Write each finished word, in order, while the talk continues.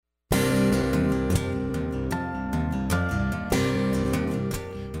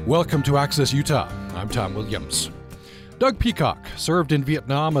Welcome to Access Utah. I'm Tom Williams. Doug Peacock served in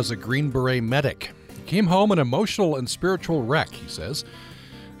Vietnam as a Green Beret medic. He came home an emotional and spiritual wreck, he says.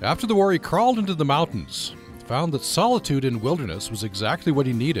 After the war, he crawled into the mountains, found that solitude in wilderness was exactly what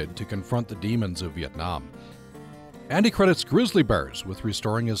he needed to confront the demons of Vietnam. And he credits grizzly bears with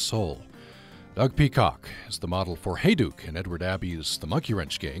restoring his soul. Doug Peacock is the model for Hayduke in Edward Abbey's The Monkey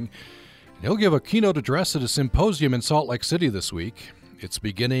Wrench Gang. And he'll give a keynote address at a symposium in Salt Lake City this week. It's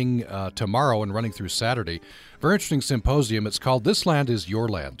beginning tomorrow and running through Saturday. Very interesting symposium. It's called This Land is Your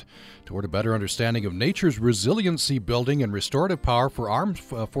Land, toward a better understanding of nature's resiliency building and restorative power for armed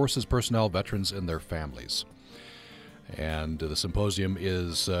forces personnel, veterans, and their families. And the symposium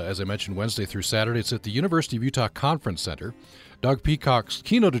is, as I mentioned, Wednesday through Saturday. It's at the University of Utah Conference Center. Doug Peacock's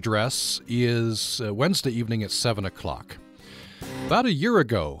keynote address is Wednesday evening at 7 o'clock. About a year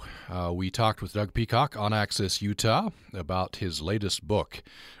ago, we talked with Doug Peacock on Access Utah about his latest book,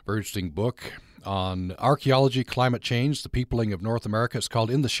 very interesting book on archaeology, climate change, the peopling of North America. It's called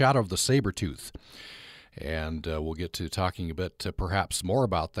In the Shadow of the Saber-Tooth. And we'll get to talking a bit, perhaps more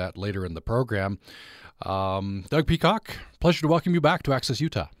about that later in the program. Doug Peacock, pleasure to welcome you back to Access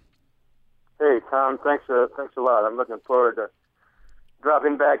Utah. Hey, Tom, thanks a lot. I'm looking forward to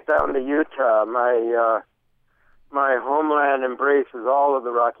dropping back down to Utah. My homeland embraces all of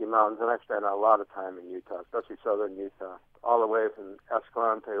the Rocky Mountains, and I spent a lot of time in Utah, especially southern Utah, all the way from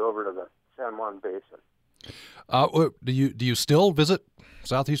Escalante over to the San Juan Basin. Do you still visit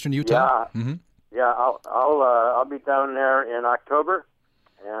southeastern Utah? Yeah, yeah. I'll be down there in October,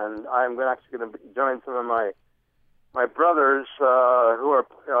 and I'm actually going to join some of my brothers who are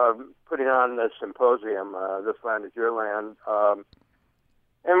putting on this symposium. This Land is Your Land.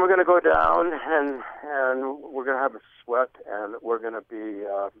 And we're going to go down, and we're going to have a sweat, and we're going to be,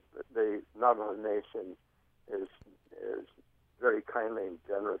 the Navajo Nation is very kindly and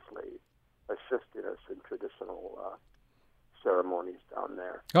generously assisting us in traditional ceremonies down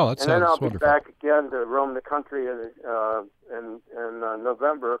there. Oh, that sounds wonderful. And then I'll be back again to roam the country in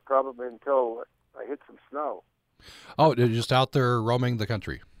November, probably until I hit some snow. Oh, you're just out there roaming the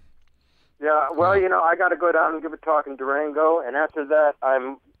country. Yeah, well, I got to go down and give a talk in Durango, and after that,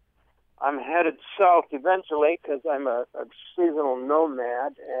 I'm headed south eventually because I'm a seasonal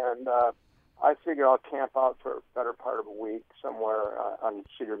nomad, and I figure I'll camp out for a better part of a week somewhere on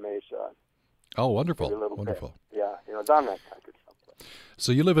Cedar Mesa. Oh, wonderful, wonderful. Bit. Yeah, down that country someplace.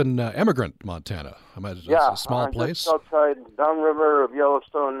 So you live in Emigrant, Montana. It's a small place? Just outside downriver of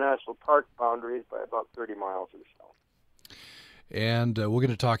Yellowstone National Park boundaries by about 30 miles or so. And we're going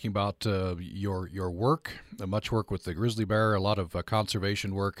to be talking about your work, much work with the grizzly bear, a lot of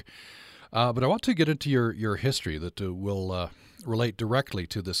conservation work. But I want to get into your history that will relate directly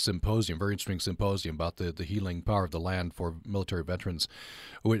to this symposium, very interesting symposium about the healing power of the land for military veterans.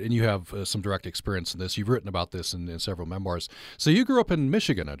 And you have some direct experience in this. You've written about this in several memoirs. So you grew up in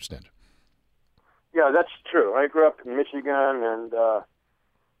Michigan, I understand. Yeah, that's true. I grew up in Michigan, and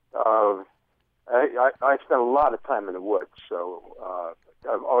I spent a lot of time in the woods, so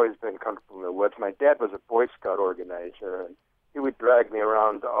I've always been comfortable in the woods. My dad was a Boy Scout organizer, and he would drag me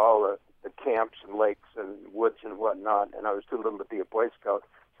around to all the camps and lakes and woods and whatnot, and I was too little to be a Boy Scout,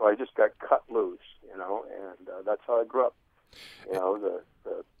 so I just got cut loose, and that's how I grew up.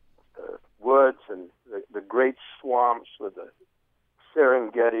 The woods and the great swamps with the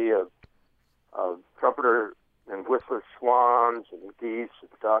Serengeti of trumpeter and whistler swans and geese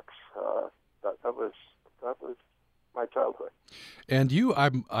and ducks. That was my childhood. And you,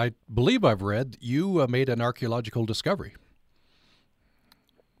 I believe I've read, you made an archaeological discovery.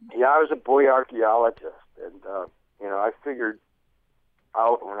 Yeah, I was a boy archaeologist, and I figured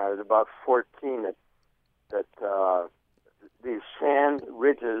out when I was about 14 that these sand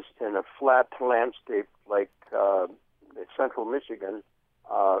ridges in a flat landscape like central Michigan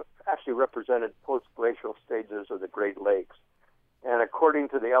actually represented post-glacial stages of the Great Lakes. And according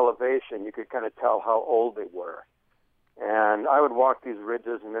to the elevation, you could kind of tell how old they were. And I would walk these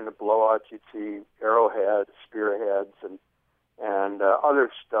ridges, and in the blowouts, you'd see arrowheads, spearheads, and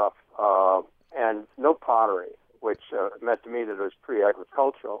other stuff, and no pottery, which meant to me that it was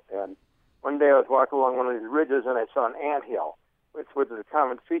pre-agricultural. And one day I was walking along one of these ridges, and I saw an anthill, which was a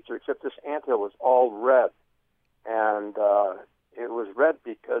common feature, except this anthill was all red. And it was red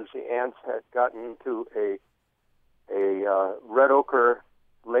because the ants had gotten into a red ochre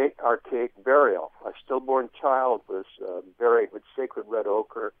late archaic burial. A stillborn child was buried with sacred red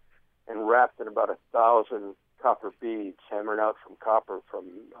ochre and wrapped in about 1,000 copper beads hammered out from copper from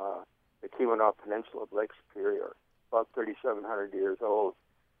the Keweenaw Peninsula of Lake Superior, about 3,700 years old.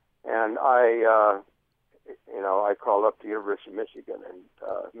 And I called up the University of Michigan and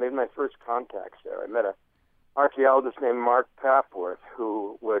made my first contacts there. I met an archaeologist named Mark Papworth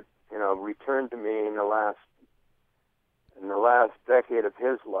who would, return to me in the last decade of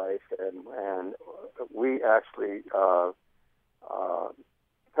his life, and we actually,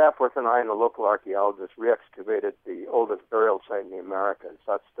 Papworth and I and the local archaeologists re-excavated the oldest burial site in the Americas.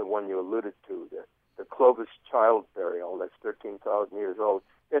 That's the one you alluded to, the Clovis child burial. That's 13,000 years old.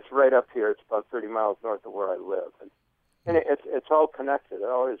 It's right up here. It's about 30 miles north of where I live, and it's all connected. It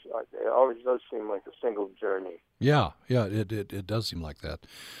always does seem like a single journey. Yeah, it does seem like that.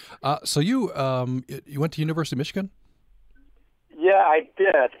 So you went to University of Michigan? Yeah, I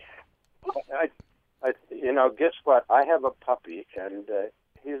did. Guess what? I have a puppy, and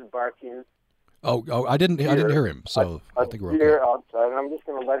he's barking. Oh, I didn't hear him. So I think we're okay. Outside, and I'm just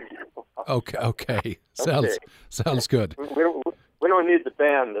going to let him go. Okay. Sounds good. We don't need the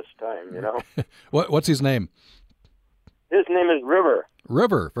band this time, What's his name? His name is River.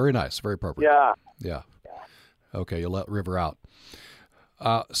 River, very nice, very appropriate. Yeah. Okay, you'll let River out.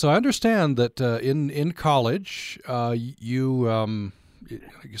 So I understand that in college you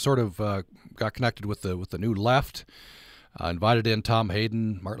sort of got connected with the New Left, invited in Tom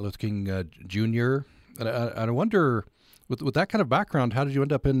Hayden, Martin Luther King Jr. And I wonder, with that kind of background, how did you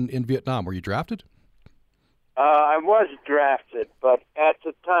end up in Vietnam? Were you drafted? I was drafted, but at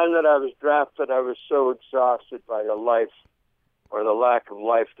the time that I was drafted, I was so exhausted by the life or the lack of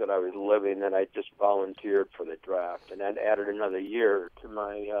life that I was living that I just volunteered for the draft, and that added another year to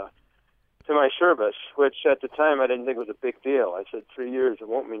my service, which at the time I didn't think was a big deal. I said 3 years, it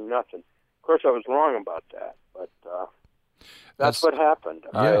won't mean nothing. Of course, I was wrong about that, but that's what happened.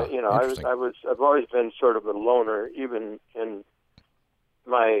 Yeah, I've always been sort of a loner, even in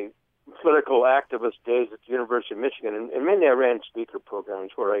my political activist days at the University of Michigan, and mainly I ran speaker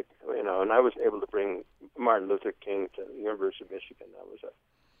programs where and I was able to bring Martin Luther King to the University of Michigan.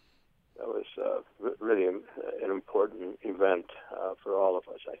 That was really an important event for all of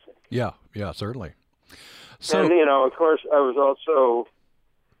us, I think. Yeah, certainly. So, and of course, I was also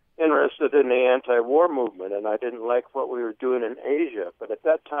interested in the anti-war movement, and I didn't like what we were doing in Asia. But at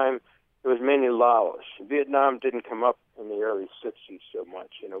that time, it was mainly Laos. Vietnam didn't come up in the early 60s so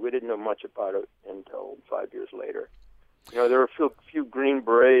much. We didn't know much about it until 5 years later. There were a few Green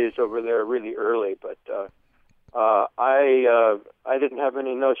Berets over there really early, but I didn't have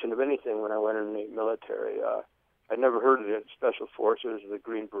any notion of anything when I went in the military. I'd never heard of the Special Forces or the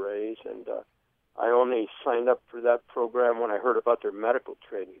Green Berets, and I only signed up for that program when I heard about their medical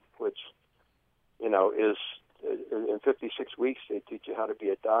training, which, is in 56 weeks they teach you how to be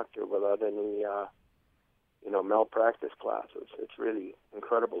a doctor without any, malpractice classes. It's really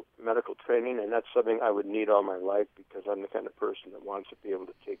incredible medical training, and that's something I would need all my life because I'm the kind of person that wants to be able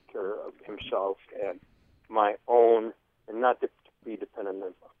to take care of himself and my own, and not to be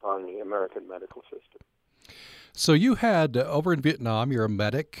dependent upon the American medical system. So you had over in Vietnam, you're a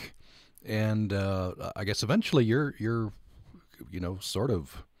medic, and I guess eventually you're sort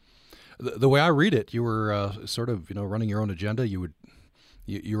of the way I read it, you were sort of running your own agenda. You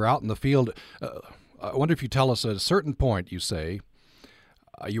were out in the field. I wonder if you tell us at a certain point, you say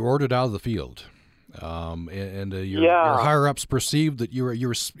you were ordered out of the field. Your higher ups perceived that you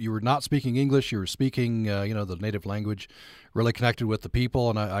were not speaking English. You were speaking, the native language, really connected with the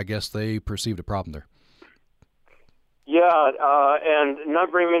people, and I guess they perceived a problem there. Yeah, and not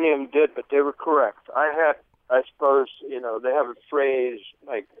very many of them did, but they were correct. I suppose, they have a phrase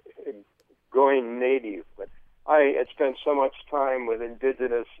like going native, but I had spent so much time with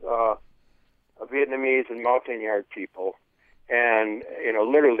indigenous Vietnamese and Montagnard people. And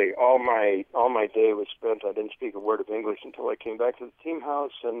literally all my day was spent. I didn't speak a word of English until I came back to the team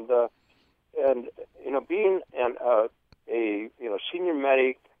house, and being a senior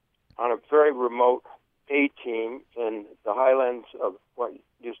medic on a very remote A team in the highlands of what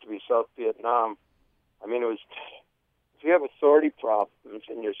used to be South Vietnam. I mean, it was, if you have authority problems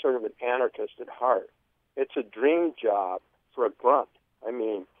and you're sort of an anarchist at heart, it's a dream job for a grunt. I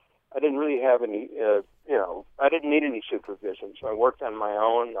mean, I didn't really have any. I didn't need any supervision, so I worked on my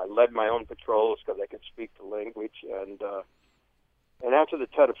own. I led my own patrols because I could speak the language. And after the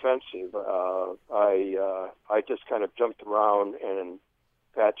Tet Offensive, I just kind of jumped around and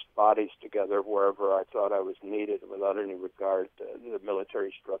patched bodies together wherever I thought I was needed without any regard to the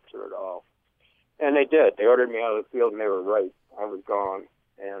military structure at all. And they did. They ordered me out of the field, and they were right. I was gone,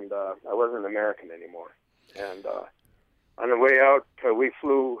 and I wasn't American anymore. And on the way out, we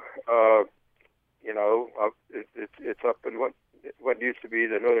flew. It's up in what used to be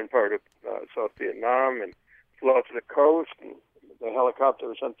the northern part of South Vietnam, and flew out to the coast. And the helicopter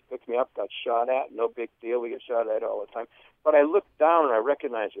was sent to pick me up, got shot at. No big deal. We get shot at all the time. But I looked down and I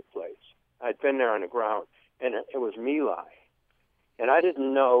recognized the place. I'd been there on the ground, and it was My Lai. And I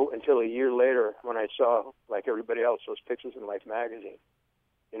didn't know until a year later when I saw, like everybody else, those pictures in Life magazine,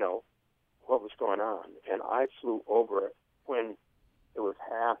 what was going on. And I flew over it when it was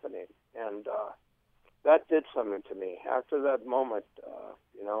happening. And that did something to me. After that moment, I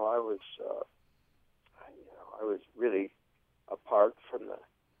was really apart from the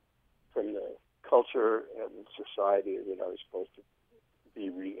culture and society that I was supposed to be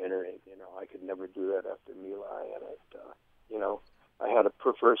re-entering. I could never do that after My Lai, and I had a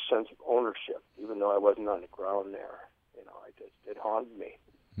perverse sense of ownership, even though I wasn't on the ground there. It haunted me.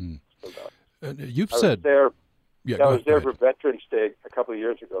 You've I said was there. Yeah, I was there go for ahead. Veterans Day a couple of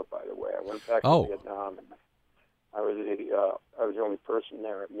years ago. By the way, I went back to Vietnam, and I was the only person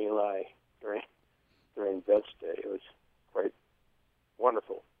there at My Lai during Vets Day. It was quite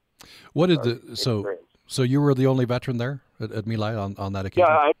wonderful. What did so you were the only veteran there at My Lai on that occasion?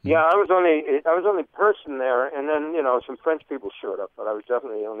 I was the only person there, and then some French people showed up, but I was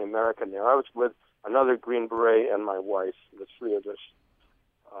definitely the only American there. I was with another Green Beret and my wife, the three of us.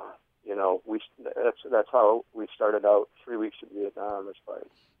 That's how we started out 3 weeks in Vietnam. That's by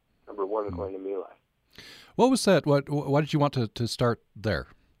number one going to My Lai. What was that? Why did you want to start there?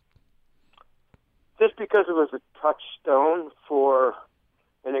 Just because it was a touchstone for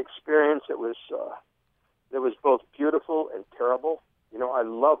an experience that was both beautiful and terrible. I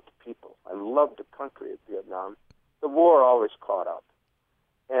loved people. I loved the country of Vietnam. The war always caught up,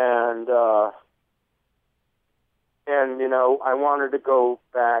 and I wanted to go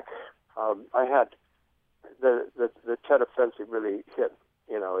back. I had the Tet Offensive really hit.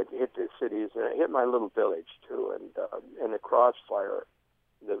 It hit the cities and it hit my little village too. And the crossfire,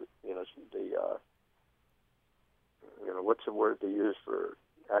 what's the word they use for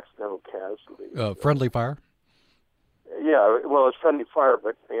accidental casualties? Friendly fire. Yeah, well, it's friendly fire,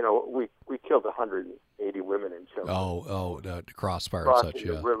 but we killed 180 women and children. The crossfire crossing and such.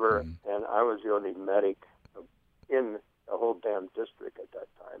 the river, and I was the only medic in the whole damn district at that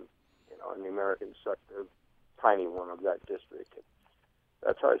time. In the American sector, tiny one of that district. And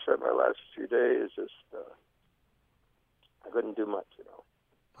that's how I spent my last few days. Just I couldn't do much.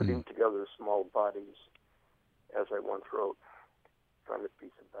 Putting together small bodies as I once wrote, trying to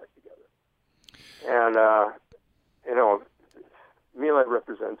piece them back together. And My Lai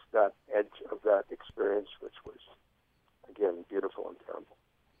represents that edge of that experience, which was, again, beautiful and terrible.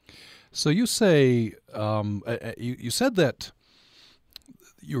 So you say, you said that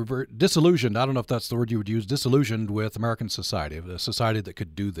you were very disillusioned. I don't know if that's the word you would use, disillusioned with American society, a society that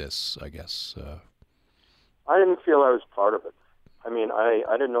could do this, I guess. I didn't feel I was part of it. I mean, I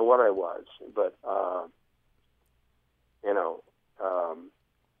didn't know what I was, but,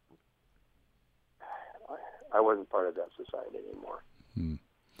 I wasn't part of that society anymore.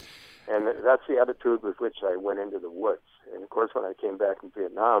 And that's the attitude with which I went into the woods. And of course, when I came back from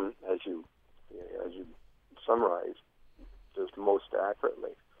Vietnam, as you summarized just most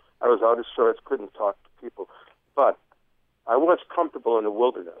accurately, I was out of sorts, couldn't talk to people, but I was comfortable in the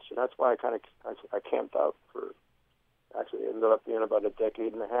wilderness, and that's why I camped out for. Actually, it ended up being about a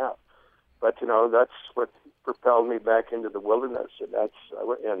decade and a half. But that's what propelled me back into the wilderness, and I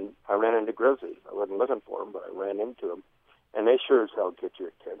ran into grizzlies. I wasn't looking for them, but I ran into them, and they sure as hell get your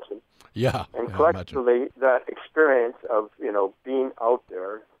attention. Yeah. And collectively, that experience of being out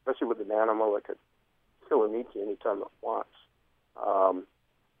there, especially with an animal that could kill and eat you anytime it wants,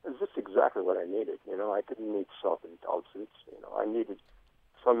 is just exactly what I needed. I didn't need self-indulgence. I needed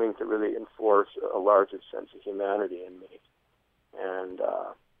something to really enforce a larger sense of humanity in me, and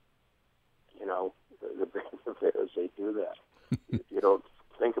the benefit is they do that. You don't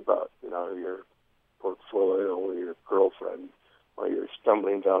think about your portfolio or your girlfriend while you're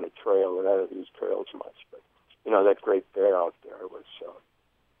stumbling down a trail, and I don't use trails much, but that great bear out there was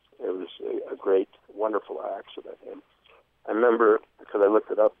a great, wonderful accident. And I remember, because I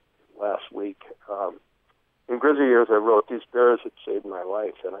looked it up last week, in grizzly years I wrote, these bears had saved my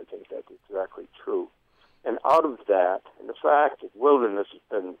life, and I think that's exactly true. And out of that, and the fact that wilderness has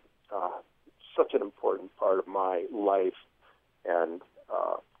been such an important part of my life, and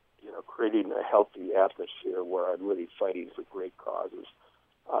creating a healthy atmosphere where I'm really fighting for great causes.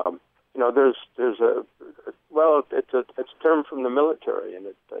 There's it's a term from the military, and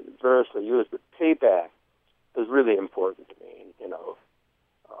it's variously used, but payback is really important to me.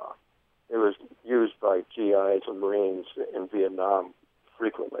 It was used by GIs and Marines in Vietnam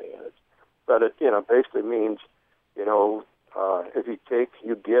frequently, but it basically means if you take,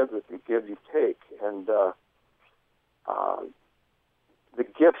 you give. If you give, you take. And the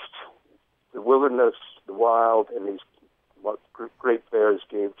gifts, the wilderness, the wild, and these what great bears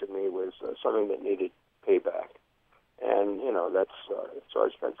gave to me was something that needed payback. And, that's so I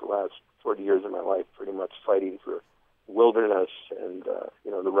spent the last 40 years of my life pretty much fighting for wilderness and,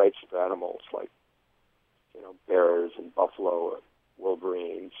 the rights of animals like, bears and buffalo and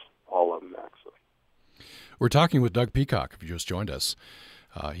wolverines, all of them, actually. We're talking with Doug Peacock, if you just joined us.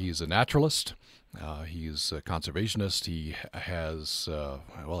 He's a naturalist. He's a conservationist. He has,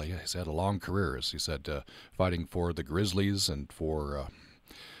 he's had a long career, as he said, fighting for the grizzlies and for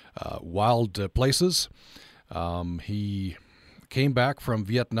wild places. He came back from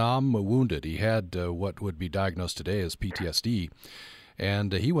Vietnam wounded. He had what would be diagnosed today as PTSD.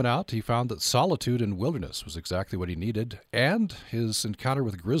 And he went out, he found that solitude and wilderness was exactly what he needed, and his encounter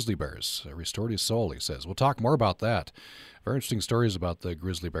with grizzly bears restored his soul, he says. We'll talk more about that. Very interesting stories about the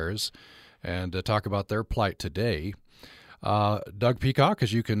grizzly bears, and talk about their plight today. Doug Peacock,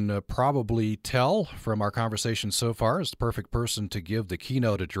 as you can probably tell from our conversation so far, is the perfect person to give the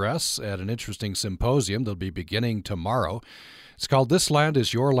keynote address at an interesting symposium that'll be beginning tomorrow. It's called This Land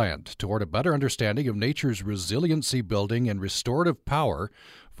is Your Land, toward a better understanding of nature's resiliency building and restorative power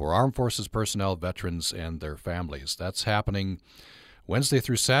for armed forces personnel, veterans, and their families. That's happening Wednesday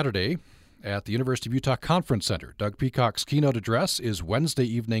through Saturday at the University of Utah Conference Center. Doug Peacock's keynote address is Wednesday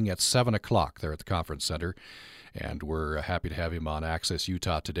evening at 7 o'clock there at the Conference Center, and we're happy to have him on Access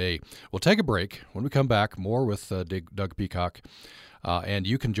Utah today. We'll take a break. When we come back, more with Doug Peacock, and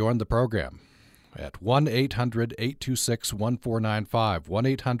you can join the program at 1-800-826-1495,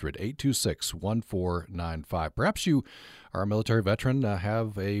 1-800-826-1495. Perhaps you are a military veteran,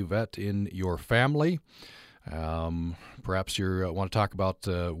 have a vet in your family. Perhaps you want to talk about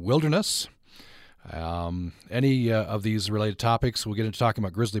wilderness. Any of these related topics. We'll get into talking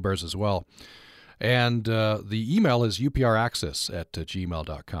about grizzly bears as well. And the email is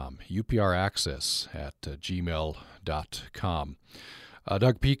upraccess@gmail.com, upraccess@gmail.com.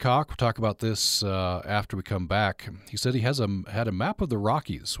 Doug Peacock, we'll talk about this after we come back. He said he had a map of the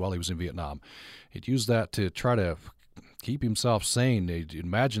Rockies while he was in Vietnam. He'd use that to try to keep himself sane. He'd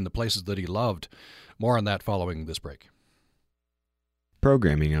imagine the places that he loved. More on that following this break.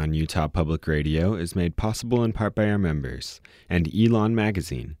 Programming on Utah Public Radio is made possible in part by our members and Elon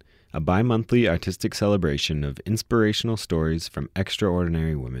Magazine, a bi-monthly artistic celebration of inspirational stories from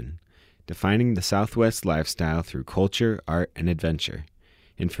extraordinary women, defining the Southwest lifestyle through culture, art, and adventure.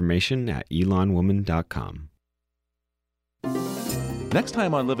 Information at elonwoman.com. Next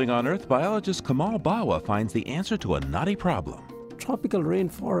time on Living on Earth, biologist Kamal Bawa finds the answer to a knotty problem. Tropical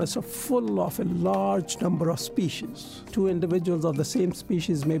rainforests are full of a large number of species. Two individuals of the same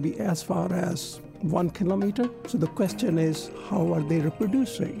species may be as far as 1 kilometer. So the question is, how are they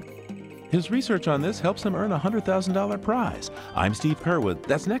reproducing? His research on this helps him earn a $100,000 prize. I'm Steve Kerwood.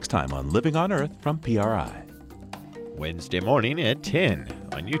 That's next time on Living on Earth from PRI. Wednesday morning at 10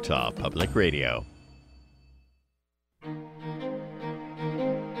 on Utah Public Radio.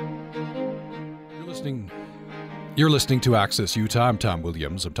 You're listening to Access Utah. I'm Tom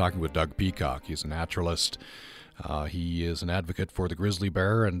Williams. I'm talking with Doug Peacock. He's a naturalist. He is an advocate for the grizzly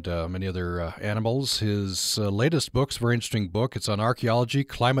bear and many other animals. His latest book's a very interesting book. It's on archaeology,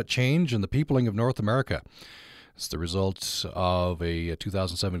 climate change, and the peopling of North America. It's the result of a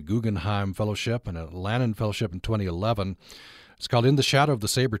 2007 Guggenheim Fellowship and a Lannan Fellowship in 2011. It's called In the Shadow of the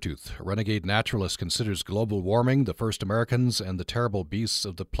Sabertooth. A renegade naturalist considers global warming, the first Americans, and the terrible beasts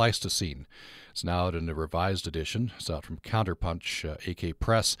of the Pleistocene. It's now out in a revised edition. It's out from Counterpunch, AK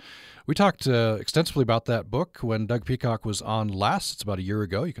Press. We talked extensively about that book when Doug Peacock was on last. It's about a year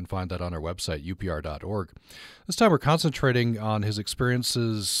ago. You can find that on our website, upr.org. This time we're concentrating on his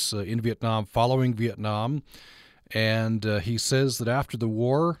experiences in Vietnam, following Vietnam. And he says that after the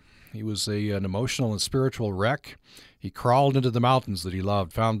war, he was an emotional and spiritual wreck. He crawled into the mountains that he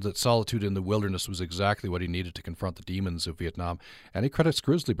loved, found that solitude in the wilderness was exactly what he needed to confront the demons of Vietnam, and he credits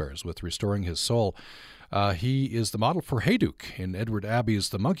grizzly bears with restoring his soul. He is the model for Hayduke in Edward Abbey's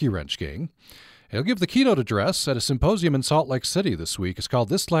The Monkey Wrench Gang. He'll give the keynote address at a symposium in Salt Lake City this week. It's called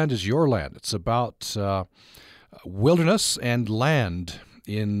This Land is Your Land. It's about wilderness and land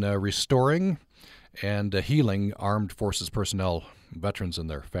in restoring and healing armed forces personnel, veterans,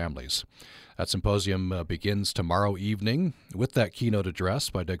 and their families. That symposium begins tomorrow evening with that keynote address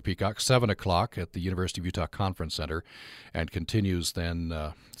by Doug Peacock, 7 o'clock at the University of Utah Conference Center, and continues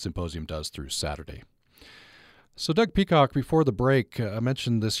then, symposium does through Saturday. So Doug Peacock, before the break, I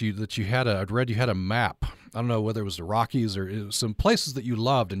mentioned this, I'd read you had a map. I don't know whether it was the Rockies or some places that you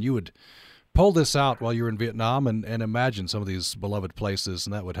loved, and you would pull this out while you were in Vietnam and imagine some of these beloved places,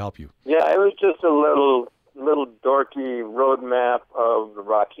 and that would help you. Yeah, it was just a little dorky road map of the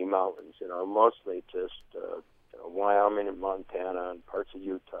Rocky Mountains, mostly just Wyoming and Montana and parts of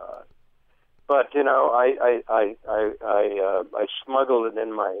Utah. But I smuggled it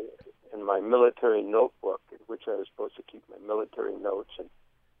in my military notebook, in which I was supposed to keep my military notes. And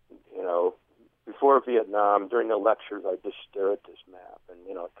before Vietnam, during the lectures, I just stare at this map. And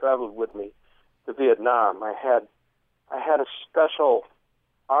traveled with me to Vietnam. I had a special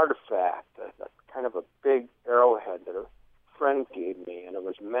artifact, a kind of a big arrowhead that a friend gave me, and it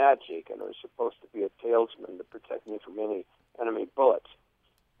was magic, and it was supposed to be a talisman to protect me from any enemy bullets.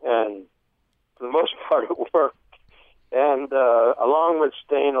 And for the most part, it worked. And along with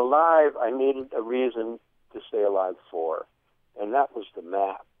staying alive, I needed a reason to stay alive for, and that was the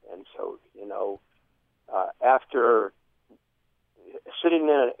map. And so, after sitting in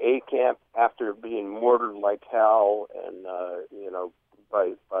an A camp, after being mortared like hell, and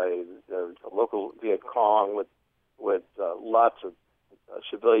by the local Viet Cong with lots of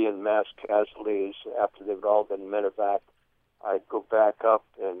civilian mass casualties after they'd all been medevac, I'd go back up,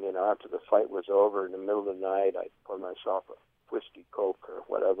 and after the fight was over, in the middle of the night, I'd pour myself a whiskey coke or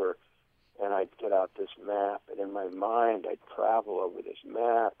whatever, and I'd get out this map, and in my mind, I'd travel over this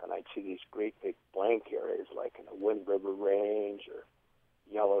map, and I'd see these great big blank areas, like in the Wind River Range or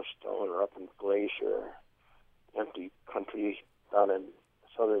Yellowstone or up in Glacier, empty country down in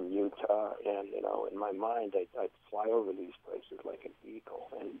southern Utah, and in my mind, I'd fly over these places like an eagle,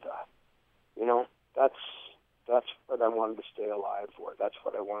 and that's what I wanted to stay alive for. That's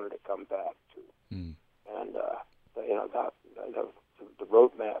what I wanted to come back to, and the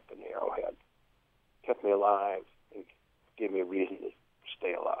road map and the arrowhead kept me alive and gave me a reason to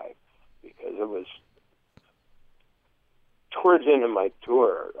stay alive, because it was towards the end of my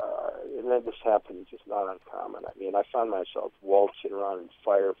tour, and then this happened, just not uncommon. I mean, I found myself waltzing around in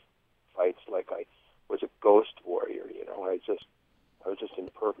firefights like I was a ghost warrior. I was just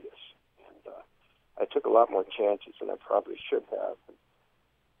impervious, and I took a lot more chances than I probably should have. And,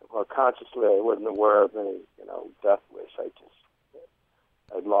 well, consciously, I wasn't aware of any, death wish.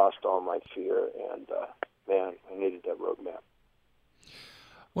 I'd lost all my fear, and man, I needed that roadmap.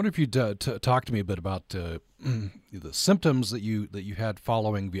 I wonder if you'd talk to me a bit about the symptoms that you had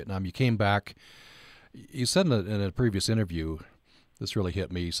following Vietnam. You came back. You said in a previous interview, this really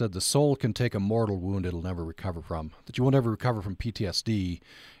hit me. You said the soul can take a mortal wound it'll never recover from. That you won't ever recover from PTSD,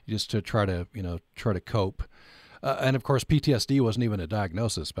 just to try to cope. And of course, PTSD wasn't even a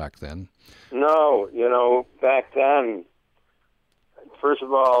diagnosis back then. No, back then, first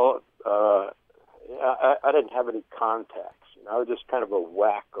of all, I didn't have any contacts. I was just kind of a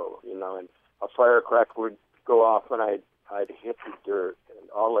wacko, and a firecracker would go off and I'd hit the dirt and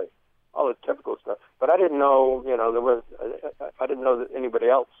all the typical stuff. But I didn't know, I didn't know that anybody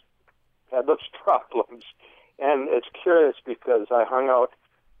else had those problems. And it's curious because I hung out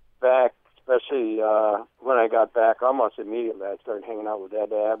back, especially when I got back almost immediately. I started hanging out with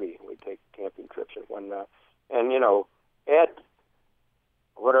Ed Abbey. We'd take camping trips and whatnot. And, Ed,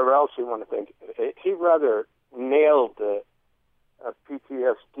 whatever else you want to think, he rather nailed the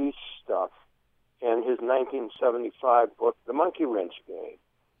PTSD stuff in his 1975 book, The Monkey Wrench Game.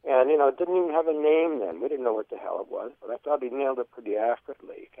 And, it didn't even have a name then. We didn't know what the hell it was, but I thought he nailed it pretty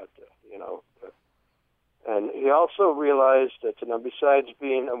accurately. And he also realized that, besides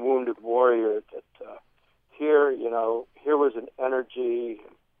being a wounded warrior, that here was an energy,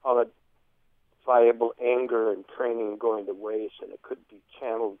 all that viable anger and training going to waste, and it could be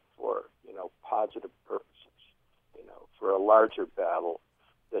channeled for, positive purposes, for a larger battle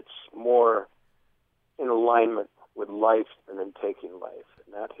that's more in alignment with life than in taking life.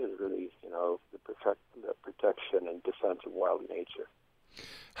 And that is really, the protection and defense of wild nature.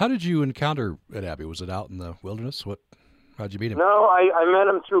 How did you encounter Ed Abbey? Was it out in the wilderness? How'd you meet him? No, I met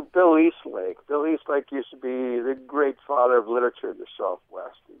him through Bill Eastlake. Bill Eastlake used to be the great father of literature of the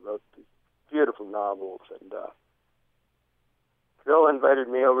Southwest. He wrote these beautiful novels, and Bill invited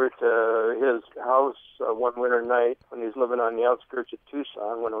me over to his house one winter night when he was living on the outskirts of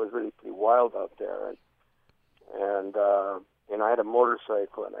Tucson, when it was really pretty wild out there. And I had a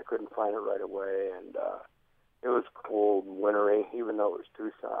motorcycle, and I couldn't find it right away. And it was cold and wintry, even though it was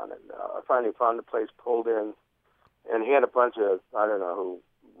Tucson. And I finally found the place, pulled in, and he had a bunch of, I don't know,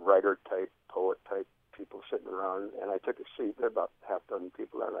 writer-type, poet-type people sitting around. And I took a seat. There were about half a dozen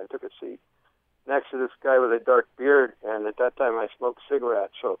people there, and I took a seat next to this guy with a dark beard, and at that time I smoked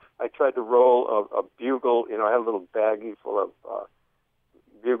cigarettes, so I tried to roll a bugle. I had a little baggie full of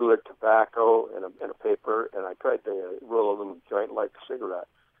bugler tobacco and a paper, and I tried to roll a little joint-like cigarette.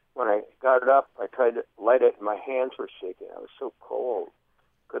 When I got it up, I tried to light it, and my hands were shaking. I was so cold.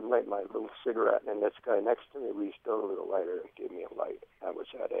 couldn't light my little cigarette, and this guy next to me reached over with a lighter and gave me a light. I was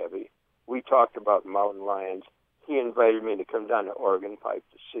at Abbey. We talked about mountain lions. He invited me to come down to Oregon Pipe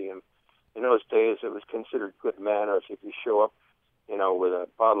to see him. In those days, it was considered good manners if you show up, with a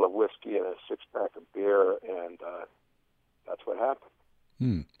bottle of whiskey and a six-pack of beer, and that's what happened.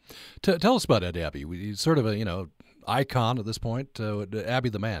 Tell us about Ed Abbey. He's sort of a, icon at this point. Abbey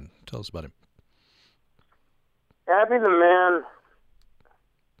the man. Tell us about him. Abbey the man,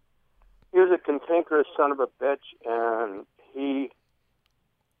 he was a cantankerous son of a bitch, and he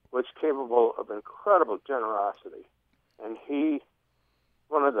was capable of incredible generosity. And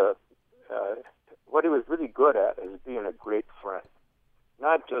what he was really good at is being a great friend,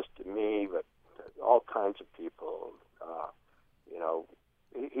 not just to me, but to all kinds of people.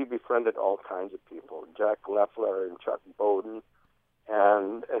 He befriended all kinds of people, Jack Leffler and Chuck Bowden,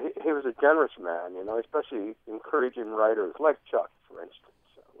 and he was a generous man, especially encouraging writers like Chuck, for instance.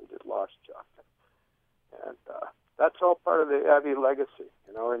 We just lost Chuck. And that's all part of the Abbey legacy,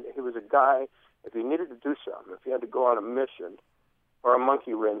 and he was a guy, if he needed to do something, if he had to go on a mission or a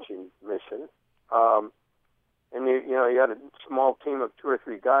monkey wrenching mission, and he had a small team of 2 or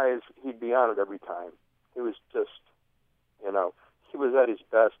 3 guys, he'd be on it every time. He was just, he was at his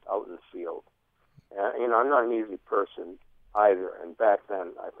best out in the field. And, I'm not an easy person either, and back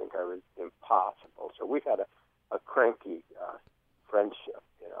then I think I was impossible. So we had a cranky friendship,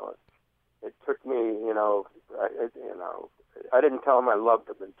 It took me, I didn't tell him I loved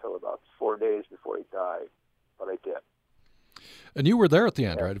him until about 4 days before he died, but I did. And you were there at the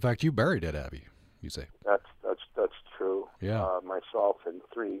end, right? In fact, you buried Ed Abbey, you say. That's true. Yeah. Myself and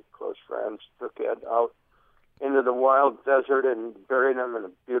 3 close friends took Ed out into the wild desert and buried him in a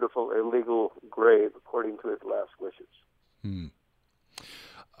beautiful illegal grave according to his last wishes.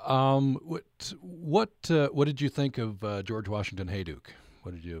 What did you think of George Washington Hayduke?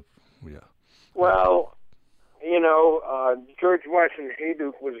 What did you? Yeah. Well, George Washington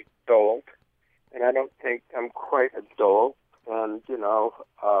Hayduke was dull, and I don't think I'm quite a dull. And there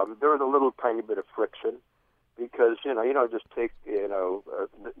was a little tiny bit of friction because you don't just take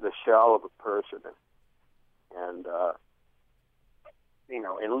the shell of a person and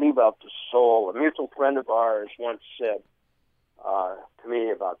leave out the soul. A mutual friend of ours once said to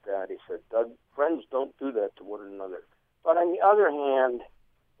me about that. He said, "Doug, friends don't do that to one another." But on the other hand,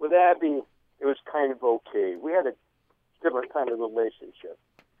 with Abbey, it was kind of okay. We had a different kind of relationship.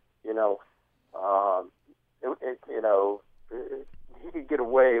 He could get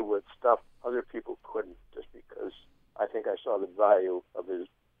away with stuff other people couldn't, just because I think I saw the value of his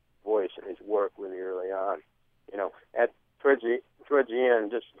voice and his work really early on. Towards the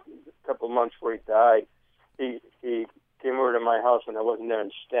end, just a couple of months before he died, he came over to my house when I wasn't there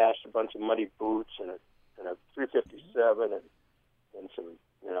and stashed a bunch of muddy boots and a 357 and some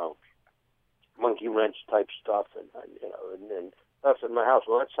monkey wrench type stuff and left in my house.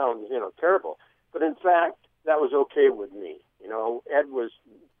 Well, that sounds terrible, but in fact that was okay with me. Ed was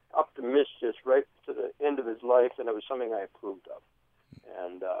up to mischief right to the end of his life, and it was something I approved of.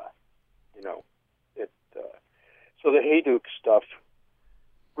 And so the Hayduke stuff,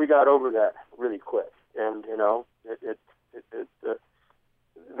 we got over that really quick, and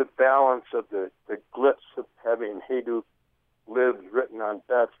the balance of the glitz of having Hayduke lives written on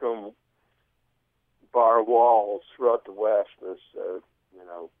bathroom bar walls throughout the West was,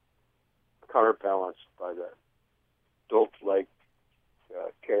 counterbalanced by the dolt-like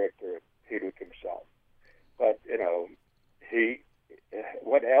character of Hayduke himself. But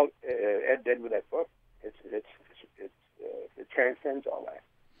what Ed did with that book, it transcends all that.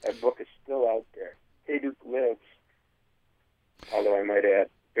 That book is still out there. Hayduke lives, although I might add,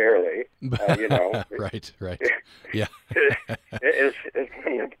 barely. Right. Yeah. It's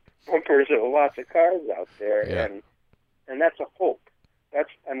bumpers of lots of cars out there, yeah. and that's a hope. That's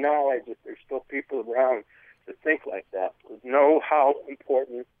a knowledge that there's still people around to think like that, to know how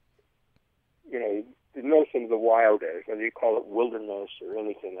important, the notion of the wild is, whether you call it wilderness or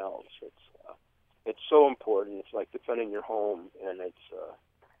anything else. It's so important. It's like defending your home, and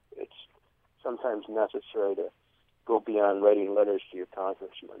it's sometimes necessary to go beyond writing letters to your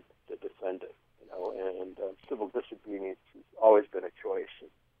congressman to defend it. And civil disobedience has always been a choice.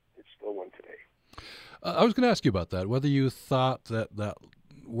 It's still one today. I was going to ask you about that, whether you thought that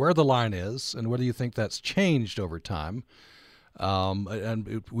where the line is and whether you think that's changed over time.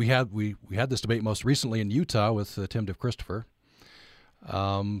 We had this debate most recently in Utah with Tim DeChristopher.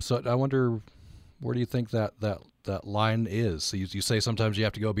 So I wonder, where do you think that line is? So you say sometimes you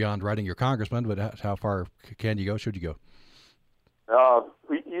have to go beyond writing your congressman, but how far can you go? Should you go?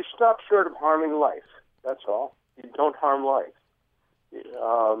 You stop short of harming life. That's all. You don't harm life.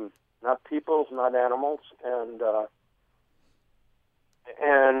 not peoples, not animals, and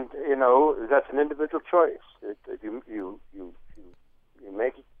you know, that's an individual choice. You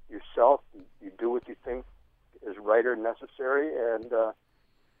make it yourself. You do what you think is right or necessary, and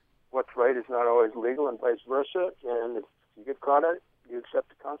what's right is not always legal, and vice versa. And if you get caught at it, you accept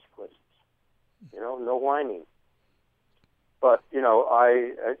the consequences. You know, no whining. But you know,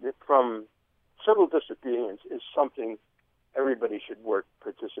 from civil disobedience is something everybody should work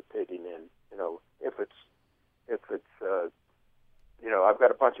participating in. You know, if it's you know, I've got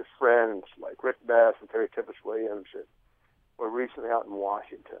a bunch of friends like Rick Bass and Terry Tippis Williams that were recently out in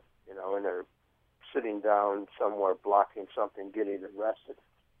Washington, you know, and they're sitting down somewhere blocking something, getting arrested.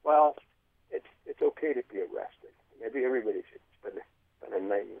 Well, it's okay to be arrested. Maybe everybody should spend a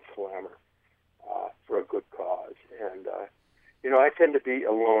night in slammer for a good cause. And, you know, I tend to be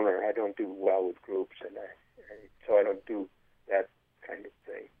a loner. I don't do well with groups, and so I don't do that kind of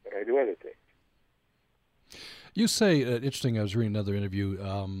thing. But I do other things. You say, interesting, I was reading another interview,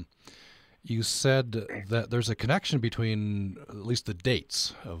 you said that there's a connection between at least the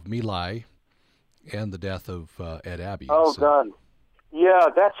dates of My Lai and the death of Ed Abbey. Oh, God. Yeah,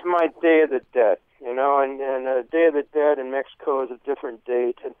 that's my Day of the Dead, you know, and Day of the Dead in Mexico is a different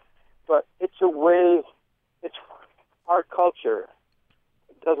date. But it's a way, it's our culture.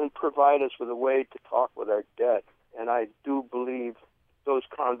 It doesn't provide us with a way to talk with our dead. And I do believe those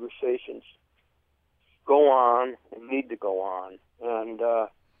conversations go on and need to go on. And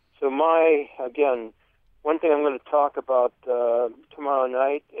so one thing I'm going to talk about tomorrow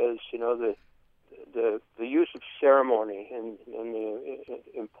night is, you know, the use of ceremony and the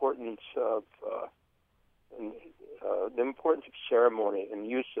importance of ceremony and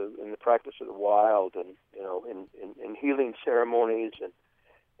use of in the practice of the wild, and you know, in healing ceremonies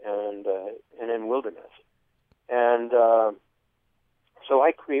and in wilderness. And so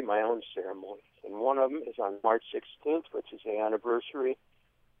I create my own ceremonies. And one of them is on March 16th, which is the anniversary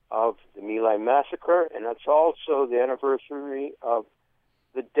of the My Lai massacre, and that's also the anniversary of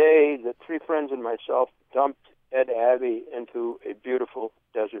the day that three friends and myself dumped Ed Abbey into a beautiful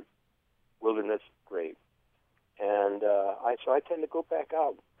desert wilderness grave. And so I tend to go back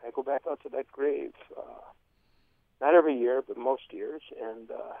out. I go back out to that grave, not every year, but most years. And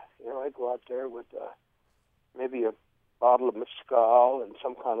you know, I go out there with maybe a bottle of mezcal and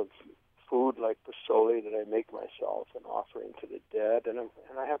some kind of food like pozole that I make myself, an offering to the dead, and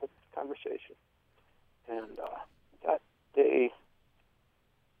I have a conversation. And that day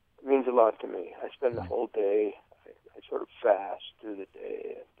means a lot to me. I spend the whole day, I sort of fast through the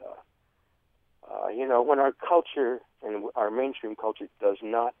day. And, you know, when our culture and our mainstream culture does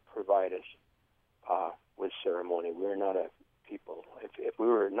not provide us with ceremony, we're not a people. If we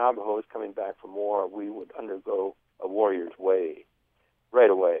were Navajos coming back from war, we would undergo a warrior's way right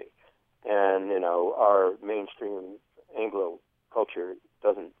away. And, you know, our mainstream Anglo culture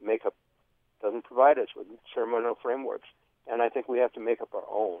doesn't provide us with ceremonial frameworks. And I think we have to make up our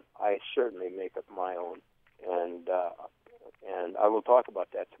own. I certainly make up my own. And I will talk about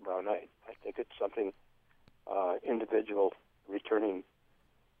that tomorrow night. I think it's something individual returning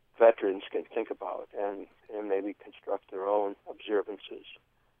veterans can think about and maybe construct their own observances.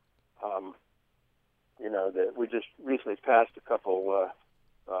 You know, that we just recently passed a couple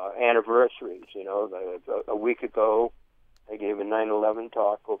anniversaries. You know, a week ago, I gave a 9/11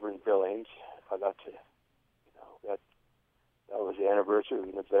 talk over in Billings. I got to, you know, that was the anniversary of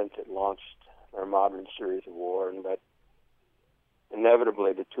an event that launched our modern series of war, and that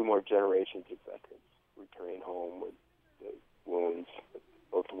inevitably the two more generations of veterans returning home with the wounds,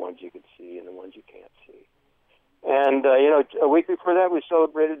 both the ones you could see and the ones you can't see. And, you know, a week before that, we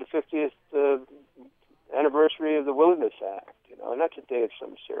celebrated the 50th anniversary of the Wilderness Act, you know, and that's a day of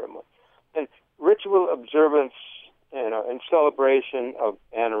some ceremony. And ritual observance, you know, and celebration of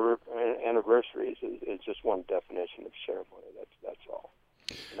anniversaries is just one definition of ceremony. That's all.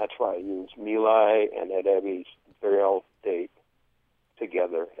 And that's why I use My Lai and Ed Abbey's burial date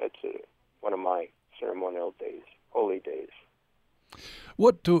together. It's one of my ceremonial days, holy days.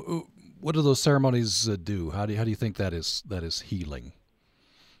 What do those ceremonies do? How do you think that is healing?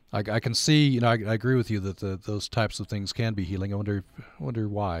 I can see, you know, I agree with you that those types of things can be healing. I wonder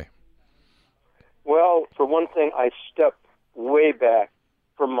why. Well, for one thing, I step way back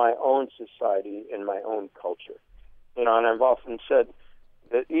from my own society and my own culture. You know, and I've often said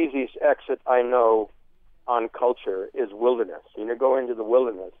the easiest exit I know on culture is wilderness. You know, go into the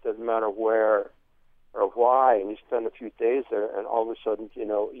wilderness, doesn't matter where or why, and you spend a few days there, and all of a sudden, you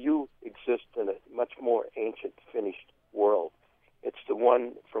know, you exist in a much more ancient, finished world. It's the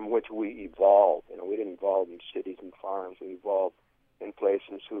one from which we evolved. You know, we didn't evolve in cities and farms. We evolved in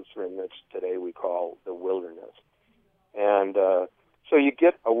places whose limits today we call the wilderness. And so you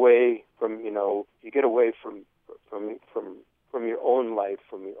get away from, you get away from your own life,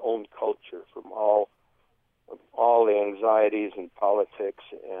 from your own culture, from all the anxieties and politics,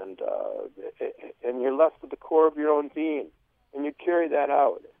 and you're left with the core of your own being, and you carry that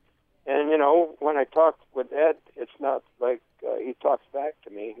out. And when I talk with Ed, it's not like he talks back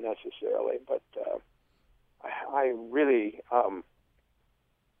to me necessarily, but I really, I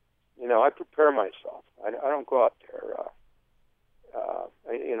prepare myself. I don't go out there.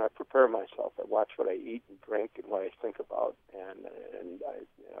 I prepare myself. I watch what I eat and drink and what I think about, and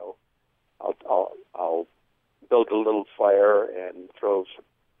I'll build a little fire and throw some,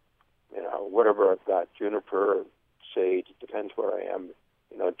 whatever I've got, juniper, sage. It depends where I am.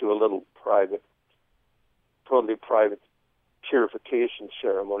 Do a little totally private purification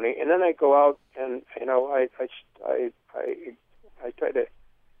ceremony, and then I go out and I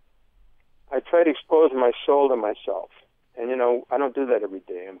try to expose my soul to myself. And I don't do that every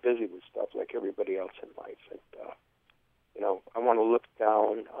day. I'm busy with stuff like everybody else in life. And I want to look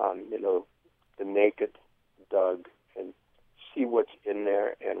down on the naked Doug and see what's in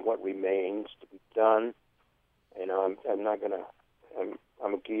there and what remains to be done. I'm not gonna.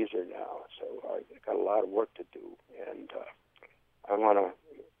 I'm a geezer now, so I got a lot of work to do, and I want to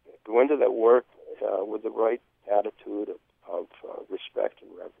go into that work with the right attitude of respect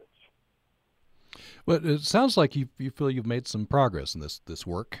and reverence. Well, it sounds like you feel you've made some progress in this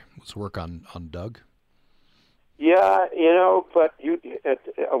work on Doug. Yeah, but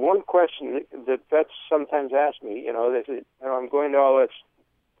one question that vets sometimes ask me, they say, I'm going to all this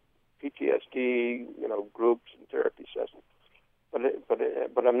PTSD, groups and therapy sessions,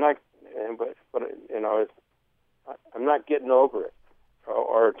 but I'm not, I'm not getting over it,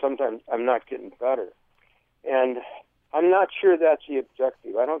 or sometimes I'm not getting better, and I'm not sure that's the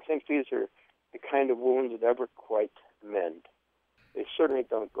objective. I don't think these are the kind of wounds that ever quite mend. They certainly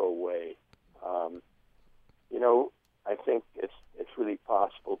don't go away. I think it's really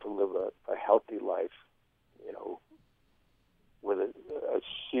possible to live a healthy life, with a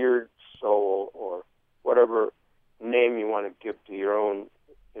seared soul, or whatever name you want to give to your own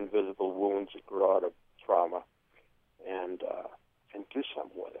invisible wounds that grow out of trauma, and do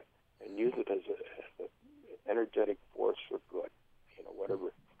something with it, and use it as an energetic force for good.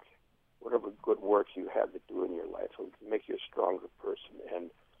 Whatever good work you have to do in your life will make you a stronger person.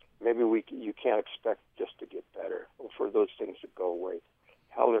 And maybe you can't expect just to get better or for those things to go away.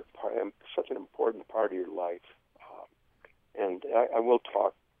 Hell, they're such an important part of your life. And I will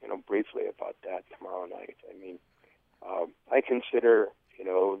talk, briefly about that tomorrow night. I mean, I consider,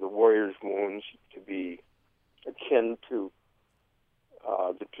 the warrior's wounds to be akin to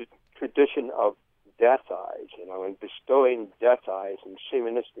the tradition of death eyes, and bestowing death eyes in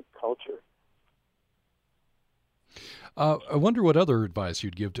shamanistic culture. I wonder what other advice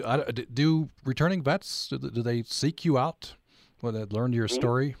you'd give to. Do returning vets, do they seek you out when they learn your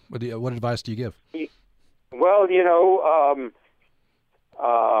story? What advice do you give? Well,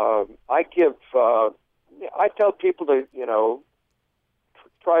 I tell people to,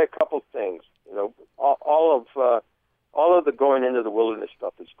 try a couple things. All of the going into the wilderness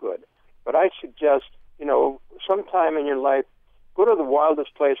stuff is good. But I suggest, sometime in your life, go to the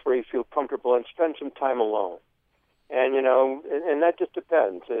wildest place where you feel comfortable and spend some time alone. And, and that just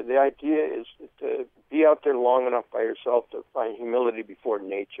depends. The idea is to be out there long enough by yourself to find humility before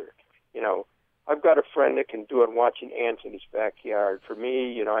nature. I've got a friend that can do it watching ants in his backyard. For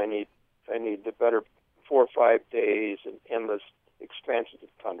me, I need the better 4 or 5 days and endless expanses of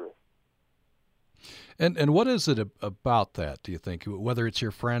tundra. And what is it about that, do you think? Whether it's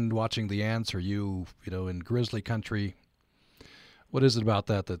your friend watching the ants or you, in grizzly country, what is it about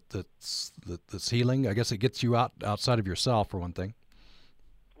that's healing? I guess it gets you outside of yourself, for one thing.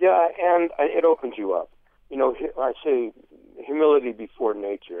 Yeah, and it opens you up. I say humility before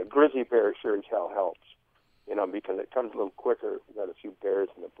nature. A grizzly bear sure as hell helps, because it comes a little quicker. We've got a few bears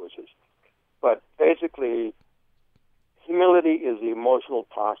in the bushes. But basically, humility is the emotional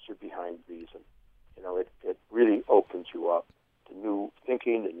posture behind reason. It really opens you up to new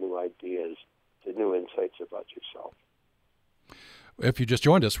thinking, to new ideas, to new insights about yourself. If you just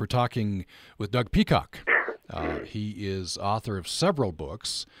joined us, we're talking with Doug Peacock. He is author of several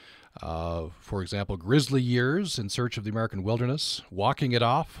books. For example, Grizzly Years in Search of the American Wilderness, Walking It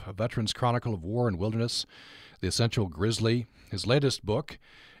Off, A Veteran's Chronicle of War and Wilderness, The Essential Grizzly. His latest book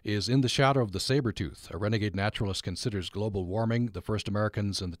is In the Shadow of the Saber-tooth. A renegade naturalist considers global warming, the first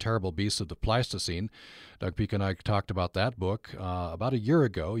Americans, and the terrible beasts of the Pleistocene. Doug Peacock and I talked about that book about a year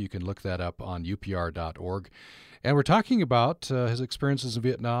ago. You can look that up on upr.org. And we're talking about his experiences in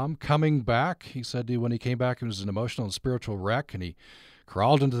Vietnam, coming back. He said when he came back, he was an emotional and spiritual wreck, and he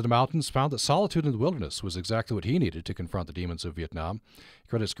crawled into the mountains, found that solitude in the wilderness was exactly what he needed to confront the demons of Vietnam. He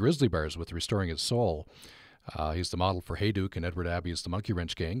credits grizzly bears with restoring his soul. He's the model for Hayduke and Edward Abbey's The Monkey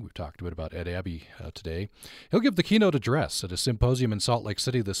Wrench Gang. We've talked a bit about Ed Abbey today. He'll give the keynote address at a symposium in Salt Lake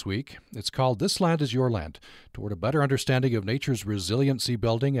City this week. It's called This Land is Your Land, Toward a Better Understanding of Nature's Resiliency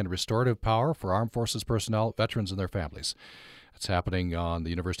Building and Restorative Power for Armed Forces Personnel, Veterans, and Their Families. It's happening on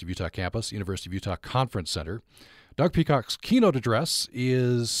the University of Utah campus, University of Utah Conference Center. Doug Peacock's keynote address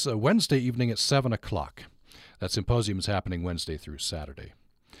is Wednesday evening at 7 o'clock. That symposium is happening Wednesday through Saturday.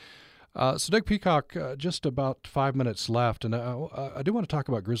 So, Doug Peacock, just about 5 minutes left, and I do want to talk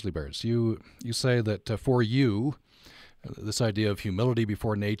about grizzly bears. You say that for you, this idea of humility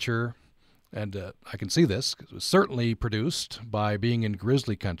before nature, and I can see this, 'cause it was certainly produced by being in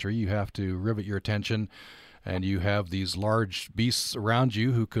grizzly country. You have to rivet your attention, and you have these large beasts around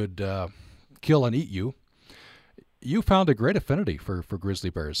you who could kill and eat you. You found a great affinity for grizzly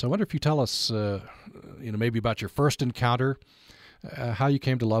bears. So I wonder if you tell us, maybe about your first encounter, how you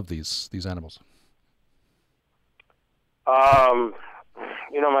came to love these animals.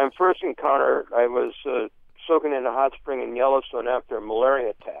 My first encounter, I was soaking in a hot spring in Yellowstone after a malaria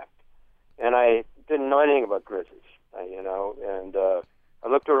attack, and I didn't know anything about grizzlies, I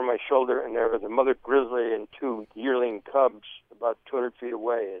looked over my shoulder, and there was a mother grizzly and two yearling cubs about 200 feet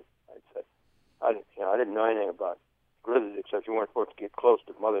away, and I said, I didn't know anything about grizzlies except you weren't supposed to get close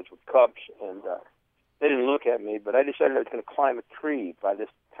to mothers with cubs, and they didn't look at me, but I decided I was going to climb a tree by this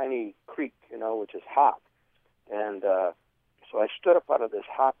tiny creek, which is hot. And so I stood up out of this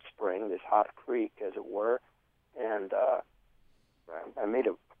hot spring, this hot creek, as it were, and I made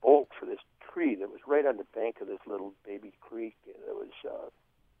a bolt for this tree that was right on the bank of this little baby creek. There was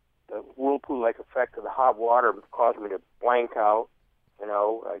the whirlpool-like effect of the hot water caused me to blank out.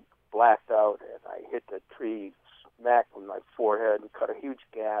 I blacked out, and I hit the tree smack with my forehead and cut a huge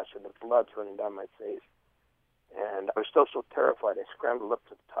gash, and the blood's running down my face. And I was still so terrified, I scrambled up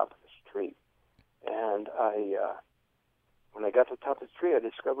to the top of this tree. And when I got to the top of the tree, I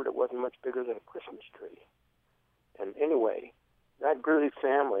discovered it wasn't much bigger than a Christmas tree. And anyway, that grizzly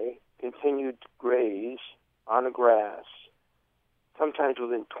family continued to graze on the grass, sometimes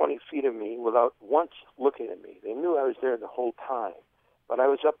within 20 feet of me, without once looking at me. They knew I was there the whole time. But I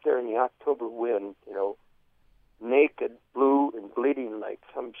was up there in the October wind, naked, blue, and bleeding like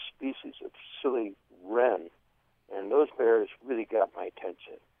some species of silly wren. And those bears really got my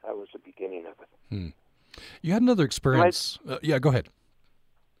attention. That was the beginning of it. You had another experience. Yeah, go ahead.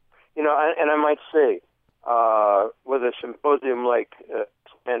 And I might say, with a symposium like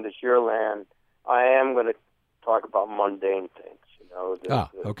Land is Your Land, I am going to talk about mundane things,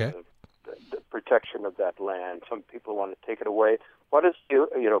 okay. The protection of that land. Some people want to take it away. What is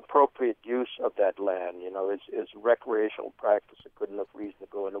the appropriate use of that land? Is recreational practice a good enough reason to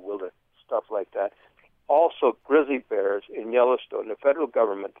go in the wilderness? Stuff like that. Also, grizzly bears in Yellowstone, the federal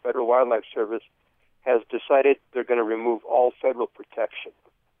government, Federal Wildlife Service, has decided they're going to remove all federal protection.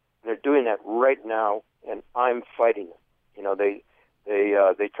 They're doing that right now, and I'm fighting it.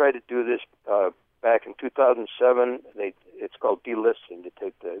 They tried to do this back in 2007. It's called delisting, to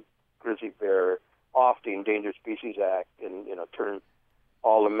take the grizzly bear off the Endangered Species Act and turn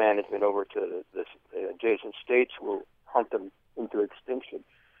all the management over to the adjacent states. Will hunt them into extinction.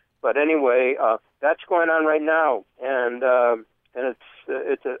 But anyway, that's going on right now, and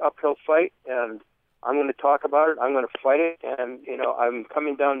it's an uphill fight, and I'm going to talk about it. I'm going to fight it, and I'm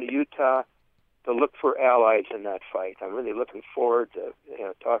coming down to Utah to look for allies in that fight. I'm really looking forward to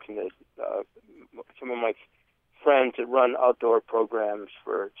talking to some of my friends that run outdoor programs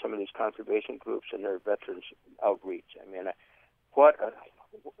for some of these conservation groups and their veterans outreach. I mean, what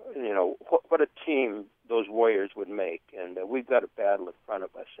a team those warriors would make, and we've got a battle in front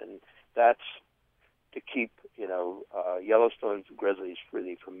of us, and that's to keep Yellowstone's grizzlies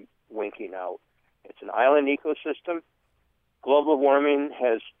really from winking out. It's an island ecosystem. Global warming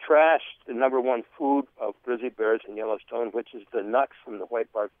has trashed the number one food of grizzly bears in Yellowstone, which is the nuts from the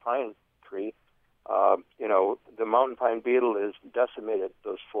whitebark pine tree. The mountain pine beetle has decimated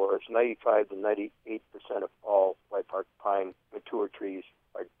those forests. 95 to 98% of all whitebark pine mature trees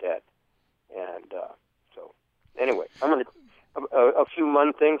are dead. And so, anyway, a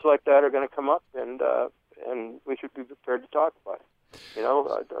few things like that are going to come up, and we should be prepared to talk about it. You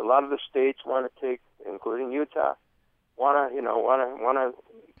know, a lot of the states want to take, including Utah, want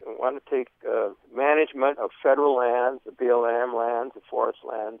to take management of federal lands, the BLM lands, the forest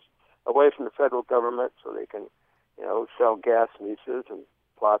lands, away from the federal government, so they can, you know, sell gas leases and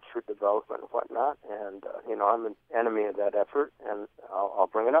plots for development and whatnot. And you know, I'm an enemy of that effort, and I'll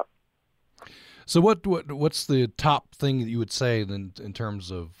bring it up. So what's the top thing that you would say in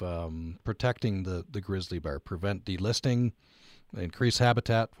terms of protecting the grizzly bear? Prevent delisting, increase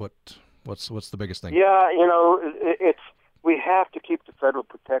habitat. What's the biggest thing? Yeah, you know, we have to keep the federal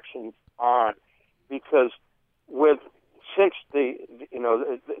protection on, because since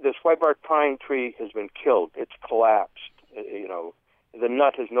this whitebark pine tree has been killed, it's collapsed. You know, the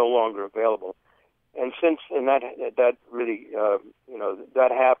nut is no longer available. And that really,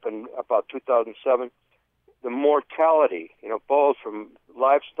 that happened about 2007, the mortality, you know, both from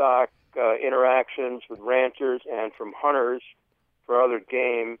livestock interactions with ranchers and from hunters for other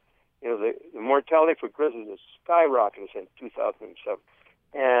game, you know, the mortality for grizzlies is skyrocketing since 2007.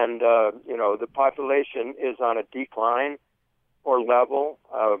 And, you know, the population is on a decline or level.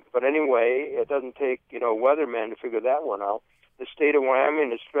 But anyway, it doesn't take, you know, weathermen to figure that one out. The state of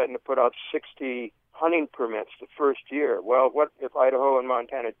Wyoming is threatened to put out 60 hunting permits the first year. Well, what if Idaho and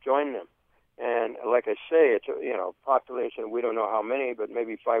Montana join them? And like I say, it's a, you know, population, we don't know how many, but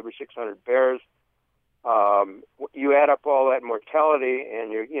maybe 500 or 600 bears. You add up all that mortality,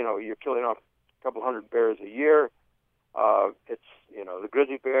 and you're killing off a couple hundred bears a year. It's, you know, the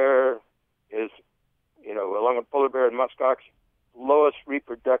grizzly bear is, you know, along with polar bear and muskox, lowest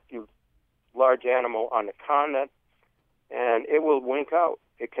reproductive large animal on the continent, and it will wink out.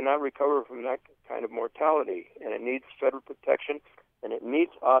 It cannot recover from that kind of mortality, and it needs federal protection, and it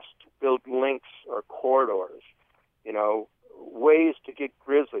needs us to build links or corridors, you know, ways to get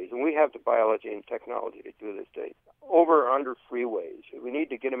grizzlies, and we have the biology and technology to do this today, over or under freeways. We need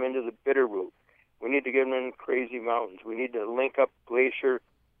to get them into the Bitterroot. We need to get them in crazy mountains. We need to link up Glacier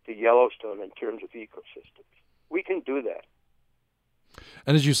to Yellowstone in terms of ecosystems. We can do that.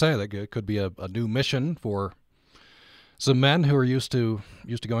 And as you say, that could be a new mission for some men who are used to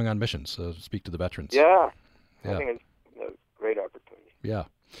going on missions. Speak to the veterans. Yeah. I think it's a great opportunity. Yeah.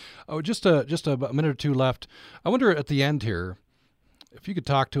 Oh, just a minute or two left. I wonder at the end here if you could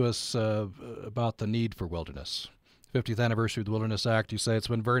talk to us about the need for wilderness. 50th anniversary of the Wilderness Act. You say it's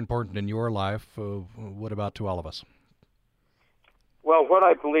been very important in your life. What about to all of us? Well, what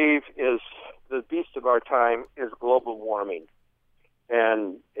I believe is the beast of our time is global warming,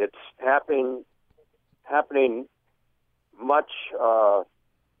 and it's happening much.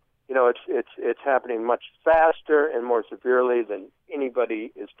 It's happening much faster and more severely than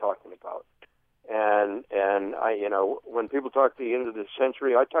anybody is talking about. And I, you know, when people talk the end of the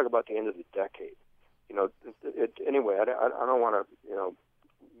century, I talk about the end of the decade. You know, anyway, I don't want to, you know,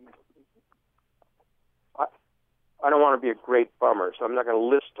 I don't want to be a great bummer, so I'm not going to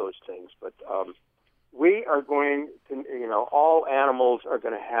list those things. But we are going to, you know, all animals are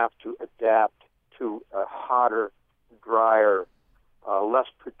going to have to adapt to a hotter, drier, less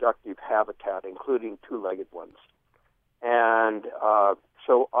productive habitat, including two-legged ones. And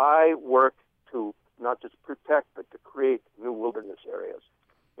so I work to not just protect, but to create new wilderness areas.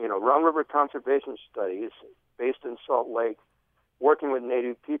 You know, Round River Conservation Studies, based in Salt Lake, working with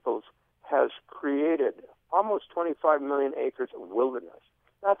Native peoples, has created almost 25 million acres of wilderness.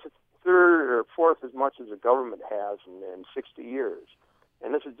 That's a third or fourth as much as the government has in 60 years.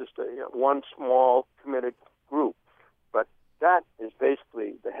 And this is just one small committed group. But that is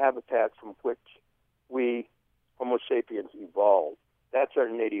basically the habitat from which we, Homo sapiens, evolved. That's our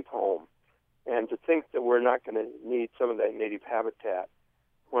native home. And to think that we're not going to need some of that native habitat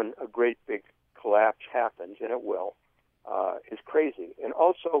when a great big collapse happens, and it will, is crazy. And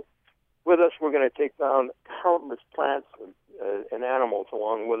also, with us, we're going to take down countless plants and animals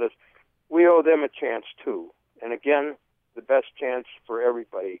along with us. We owe them a chance, too. And again, the best chance for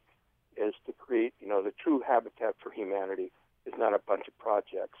everybody is to create, you know, the true habitat for humanity is not a bunch of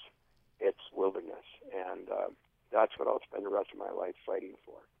projects. It's wilderness. And that's what I'll spend the rest of my life fighting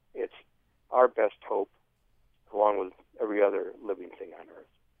for. It's our best hope, along with every other living thing on Earth.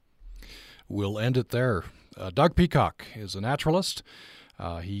 We'll end it there. Doug Peacock is a naturalist.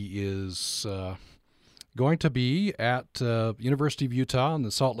 He is going to be at University of Utah in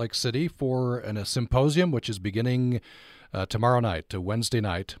the Salt Lake City for a symposium, which is beginning tomorrow night, Wednesday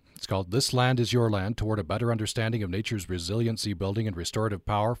night. It's called This Land is Your Land, Toward a Better Understanding of Nature's Resiliency Building and Restorative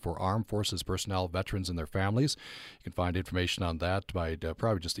Power for Armed Forces Personnel, Veterans, and Their Families. You can find information on that by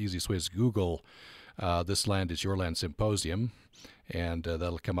probably just the easiest way is Google This Land is Your Land Symposium, and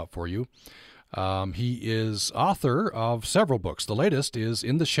that'll come up for you. He is author of several books. The latest is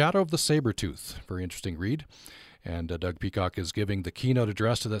In the Shadow of the Saber-Tooth. Very interesting read. And Doug Peacock is giving the keynote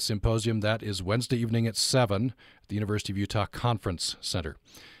address to that symposium. That is Wednesday evening at 7 at the University of Utah Conference Center.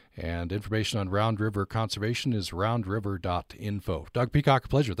 And information on Round River Conservation is roundriver.info. Doug Peacock, a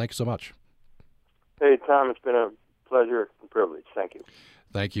pleasure. Thank you so much. Hey, Tom, it's been a pleasure and privilege. Thank you.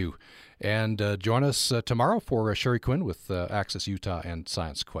 Thank you. And join us tomorrow for Sherry Quinn with Access Utah and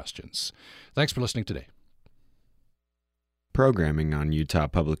Science Questions. Thanks for listening today. Programming on Utah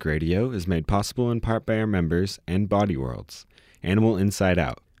Public Radio is made possible in part by our members and Body Worlds, Animal Inside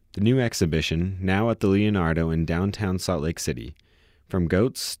Out, the new exhibition now at the Leonardo in downtown Salt Lake City. From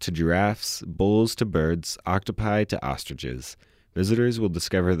goats to giraffes, bulls to birds, octopi to ostriches, visitors will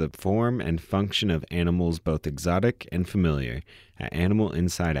discover the form and function of animals both exotic and familiar at Animal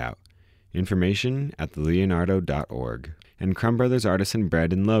Inside Out. Information at theleonardo.org. And Crumb Brothers Artisan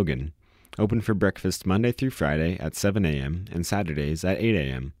Bread in Logan, open for breakfast Monday through Friday at 7 a.m. and Saturdays at 8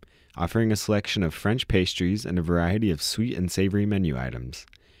 a.m., offering a selection of French pastries and a variety of sweet and savory menu items.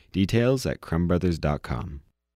 Details at crumbbrothers.com.